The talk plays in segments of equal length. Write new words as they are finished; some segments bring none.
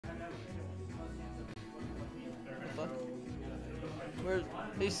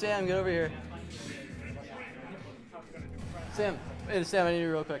Hey Sam, get over here. Sam, hey Sam, I need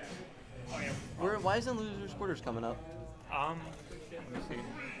you real quick. Why isn't Losers Quarters coming up? Let me see.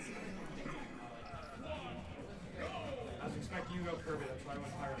 I was expecting you to go Kirby, that's why I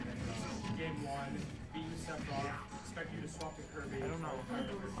went higher than game 1. Beat you stepped off. Expect you to swap to Kirby. I don't know.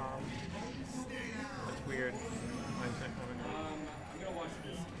 That's weird. Why is that coming up? I'm gonna watch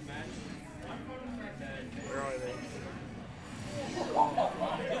this match. Where are they?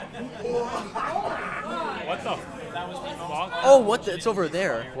 What the? That was the fuck? Oh, what? It's over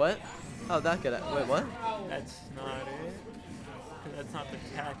there. What? How'd that get out? Wait, what? That's not it. That's not the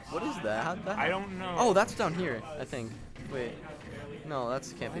text. What is that? How'd that? I don't know. Oh, that's down here, I think. Wait. No, that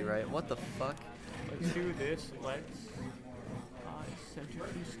can't be right. What the fuck? Let's do this. Let's center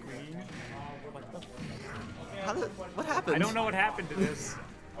to screen. What the? How did? What happened? I don't know what happened to this.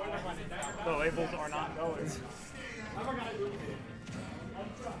 The labels are not going.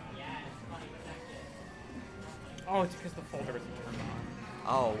 Oh, it's because the folder isn't turned on.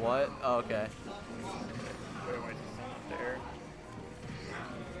 Oh, what? Oh, okay. Otherwise, it's not there.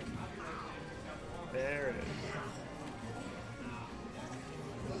 There it is.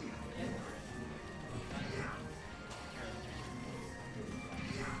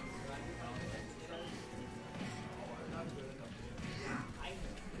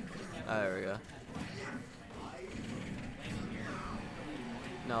 There we go.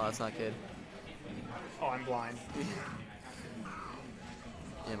 No, that's not kid. Oh, I'm blind.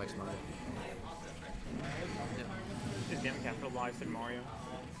 emxmario. Is the M capitalized in Mario?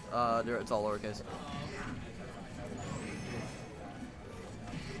 It's all lowercase.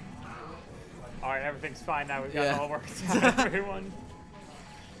 Alright, everything's fine now. We've got Yeah. it all worked out, everyone.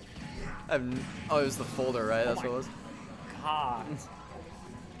 Oh, it was the folder, right? That's what it was. God.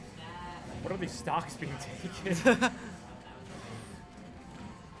 What are these stocks being taken?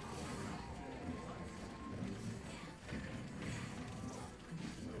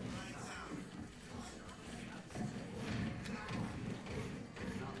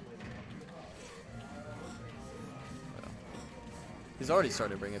 He's already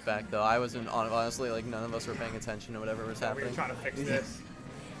started to bring it back, though. I wasn't, honestly, like, none of us were paying attention to whatever was We happening. were trying to fix this.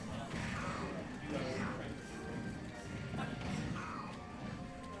 I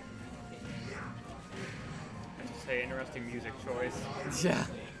have to say, interesting music choice. Yeah.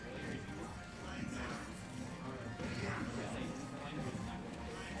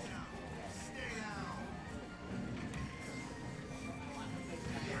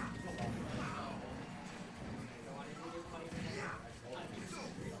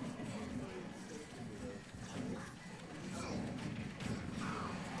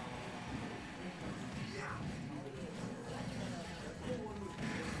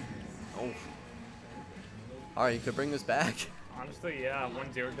 Oh. Alright, you could bring this back. Honestly, yeah,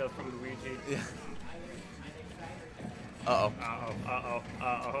 1-0 death from Luigi. Yeah. Uh-oh. Uh-oh, uh-oh,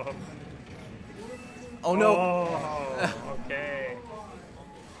 uh-oh. Oh, no. Oh, okay.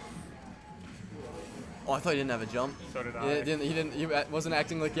 Oh, I thought he didn't have a jump. So did I. He wasn't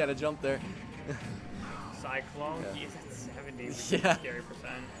acting like he had a jump there. Cyclone, Yeah. he's at 70, which is Yeah. a scary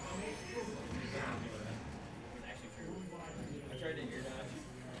percent.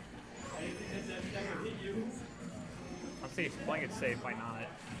 Honestly, he's playing it safe by not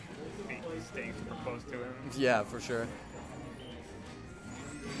staying super close to him. Yeah, for sure.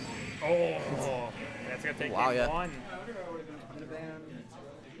 Oh, that's gonna take Wow, game yeah. 1.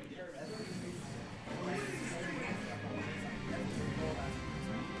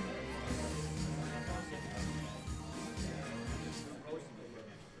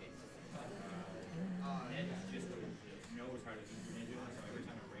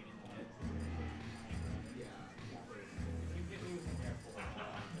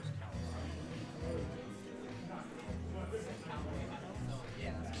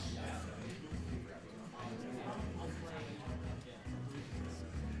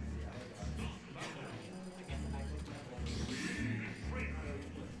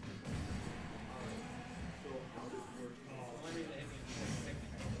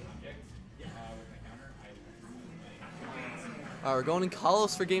 Alright, we're going in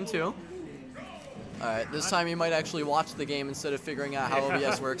Carlos for game 2. Alright, this time you might actually watch the game instead of figuring out how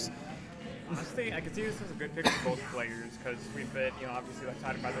OBS works. Honestly, I could see this as a good pick for both players because we fit, obviously left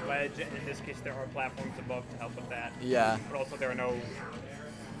sided by the wedge, and in this case there are platforms above to help with that. Yeah. But also there are no.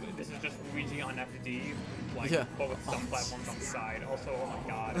 This is just Luigi on FD, Yeah. but with some platforms on the side. Also, oh my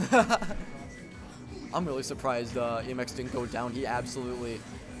god. I'm really surprised EMX didn't go down. He absolutely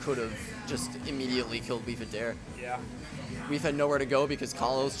could have just immediately killed Weef at Dare. Yeah. Weef had nowhere to go because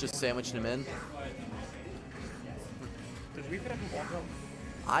Carlos just sandwiched him in. Does Weef have a walk up?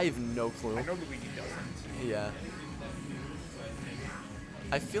 I have no clue. I know Luigi doesn't. Yeah.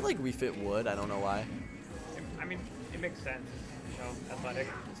 I feel like Wii Fit would. I don't know why. I mean, it makes sense. You know, athletic.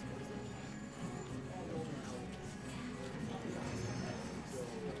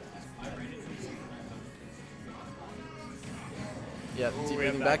 Yeah, Ooh, deep we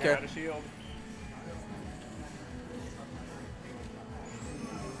have breathing that back guy air. out of shield.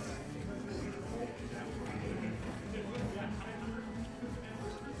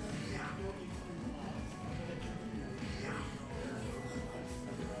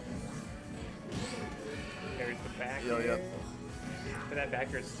 Carries the back Yo, air. yep. But that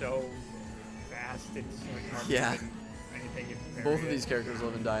back air is so fast, it's like hard Yeah. to even anything you can Both parry of it. these characters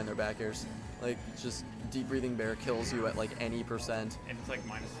live and die in their back airs. Like, just deep breathing bear kills you at like any percent. And it's like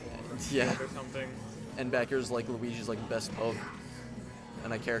 -4 Yeah. or something. And back airs like Luigi's like best poke.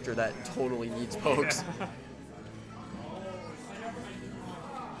 And a character that totally needs pokes. Yeah.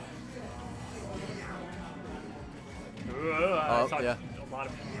 I saw yeah. a lot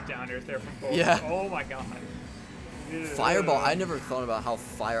of downers there from both. Yeah. Oh my god. Fireball, I never thought about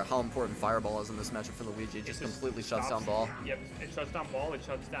how important Fireball is in this matchup for Luigi. It just It completely shuts down stops- ball. Yep, it shuts down ball, it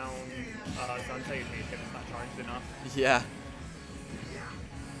shuts down Sun Salutation. It's not charged enough. Yeah.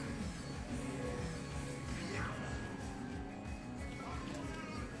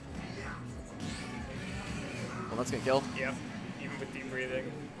 Well, that's gonna kill. Yep, even with deep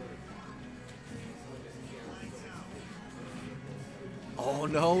breathing. Oh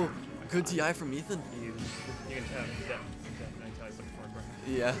no! Good TI from Ethan. You can tell, definitely tell he's looking for a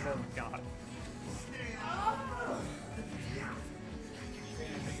break. Yeah. Oh my god.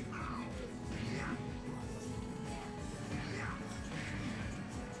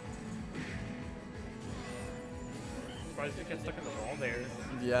 Surprised it gets stuck in the wall there.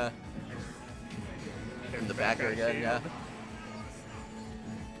 Yeah. There's In the back guy again, shield. yeah.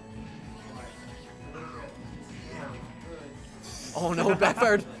 Oh no,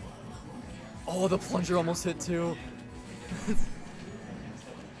 backfired! Oh, the plunger almost hit too.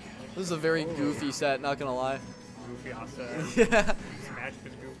 This is a very goofy set, not gonna lie. Goofy offset. Yeah. Smash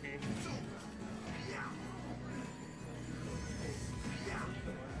is goofy.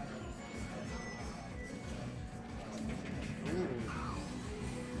 Ooh.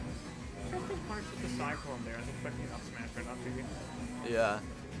 Something hard with the cyclone there. I was expecting an up smash, but not to. Yeah.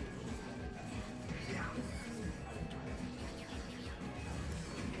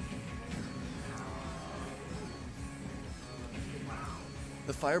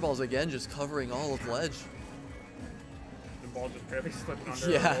 The fireballs again just covering all of ledge. The ball just barely slipping under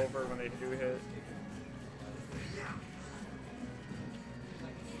Yeah. or over when they do hit.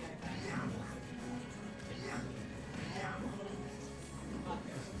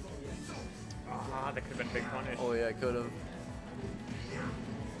 Ah, that could have been a big punish. Oh yeah, could have.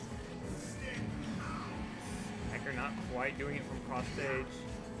 Hacker not quite doing it from cross stage.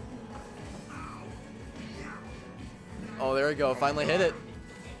 Oh, there we go. Finally hit it.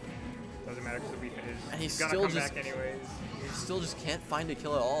 Doesn't matter because the Weef is And he's gonna still come just- back anyways. Still just can't find a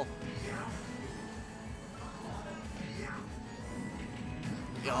kill at all.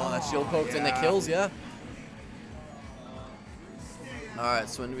 Oh, that shield poked and the yeah. kills, yeah. Alright,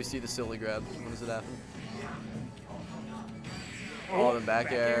 so when do we see the silly grab? When does it happen? Oh, the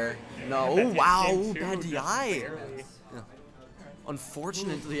back air. No, That oh did wow, into bad just DI. barely.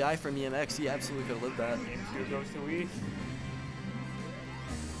 Unfortunate DI from EMX, he absolutely could have lived that. Into goes to Weef.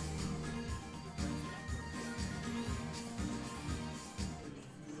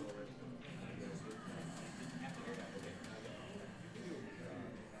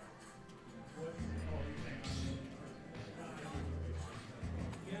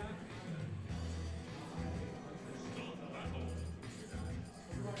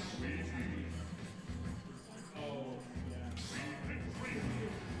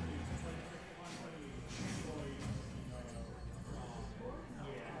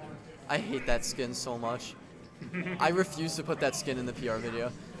 I hate that skin so much. I refuse to put that skin in the PR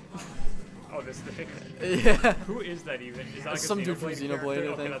video. Oh, this thing. Yeah. Who is that even? Is that like Some a dude from Xenoblade Xenoblade, character?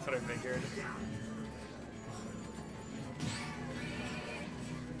 I Okay, think. that's what I figured.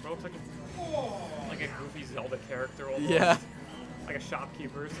 Bro looks like a goofy Zelda character almost. Yeah. Like a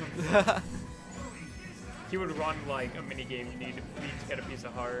shopkeeper or something. He would run like a mini game. You need to get a piece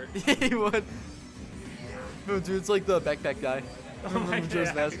of heart. He would. No, dude, it's like the backpack guy. Oh my From Joe's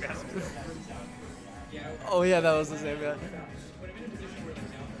God, Mask. Happy Mask. Oh yeah, that was the same guy.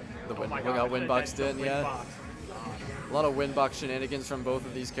 The Oh win, my we God, got Windbox that's the in, yeah. Windbox. A lot of Windbox shenanigans from both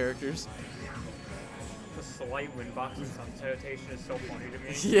of these characters. The slight Windbox and Sun Salutation is so funny to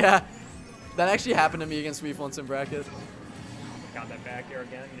me. Yeah, that actually happened to me against Weef once in bracket. got that back air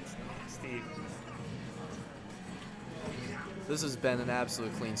again. It's nasty. This has been an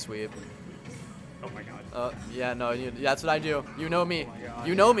absolute clean sweep. Oh my god. Yeah, no, that's what I do. You know me. Oh my god.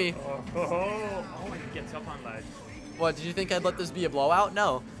 You know me. Oh, and he gets up on ledge. What, did you think I'd let this be a blowout?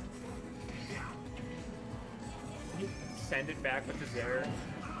 No. Send it back with his air.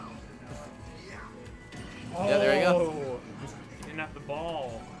 Yeah, there you go. Oh, he didn't have the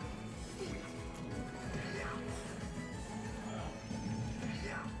ball.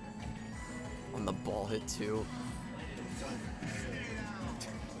 On the ball hit too.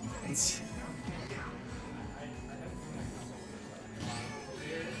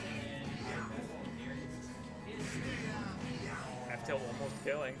 F-tail almost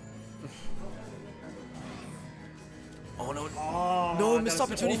killing. Oh no. Oh, No, that missed was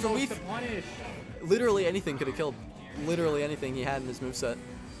opportunity for almost Weef. a punish. Literally anything could have killed. Literally anything he had in his moveset.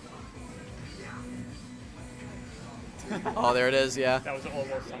 Oh, there it is, yeah. That was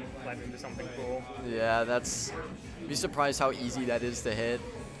almost led into something cool. Yeah, that's... Be surprised how easy that is to hit.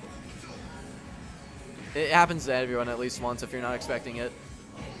 It happens to everyone at least once if you're not expecting it.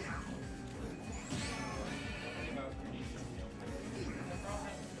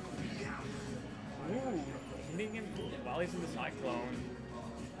 Ooh, hitting him while he's in the cyclone.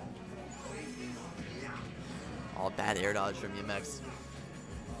 Oh, bad air dodge from EMX.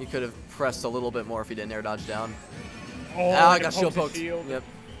 He could have pressed a little bit more if he didn't air dodge down. Oh, I and got it shield pokes poked. his shield. Yep.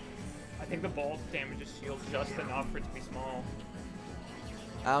 I think the ball damages shield just enough for it to be small.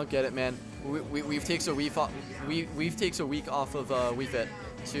 I don't get it, man. Weef takes a Weef off. Weef takes a week off of Weef It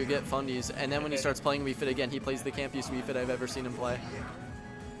to get fundies, and then when he starts playing Weef It again, he plays the campiest Weef It I've ever seen him play.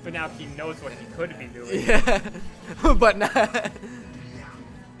 But now he knows what he could be doing. Yeah, but not.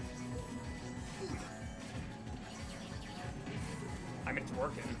 I mean, it's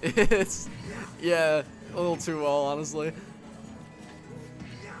working. It's, yeah, a little too well, honestly.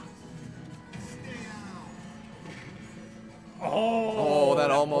 Oh,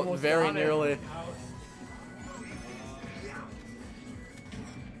 that almost very got it. nearly.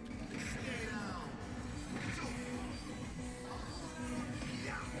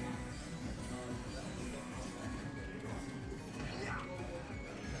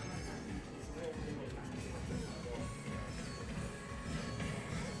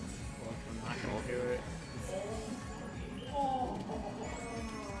 I'm not gonna do it.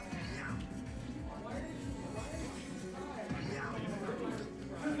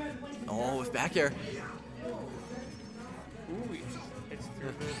 Oh, with back air. Ooh, it's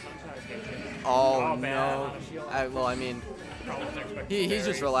through the sunshine station. Oh, bad no. on a shield. Well, I mean, Probably wasn't expecting he's to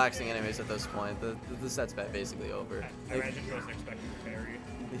just parry. relaxing anyways at this point. The set's basically over. I imagine he wasn't expecting to parry.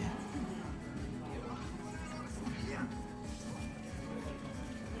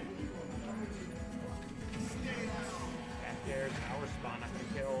 Back air, tower spot, not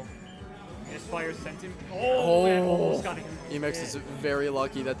gonna kill. Misfire sent him. Oh, man, almost got him. EMX is very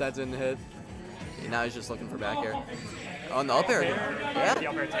lucky that didn't hit. Now he's just looking for back air. On the up air. The Yeah.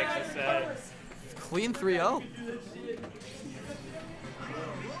 up air takes the set. Clean 3-0.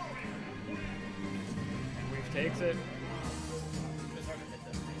 Weef takes it.